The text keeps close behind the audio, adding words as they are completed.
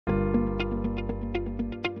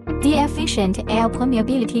The AirFicient Air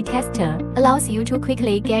Permeability Tester allows you to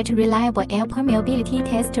quickly get reliable air permeability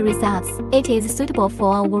test results. It is suitable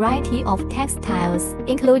for a variety of textiles,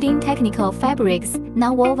 including technical fabrics,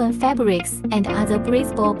 non-woven fabrics, and other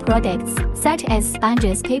breathable products, such as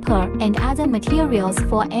sponges, paper, and other materials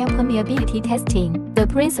for air permeability testing. The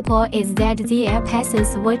principle is that the air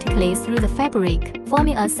passes vertically through the fabric,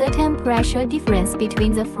 forming a certain pressure difference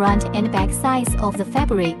between the front and back sides of the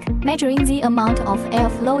fabric. Measuring the amount of air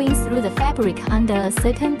flowing through the fabric under a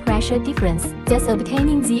certain pressure difference, thus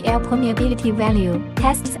obtaining the air permeability value.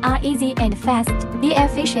 Tests are easy and fast. The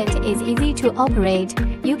AirFicient is easy to operate.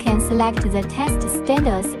 You can select the test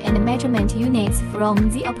standards and measurement units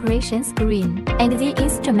from the operation screen, and the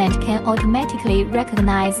instrument can automatically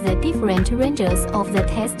recognize the different ranges of the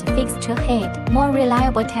test fixture head. More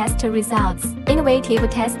reliable test results. Innovative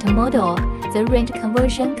test model. The range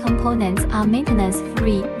conversion components are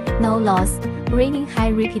maintenance-free, no loss, bringing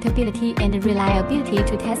high repeatability and reliability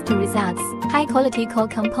to test results. High-quality core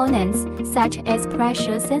components, such as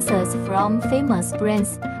pressure sensors from famous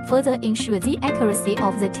brands, further ensure the accuracy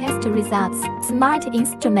of the test results. Smart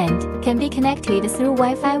instrument can be connected through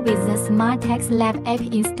Wi-Fi with the Smart Text Lab app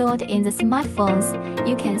installed in the smartphones.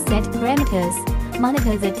 You can set parameters,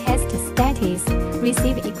 monitor the test status,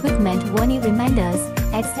 receive equipment warning reminders,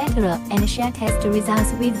 etc., and share test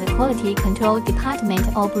results with the quality control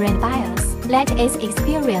department or brand buyers. Let us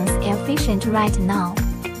experience AirFicient right now.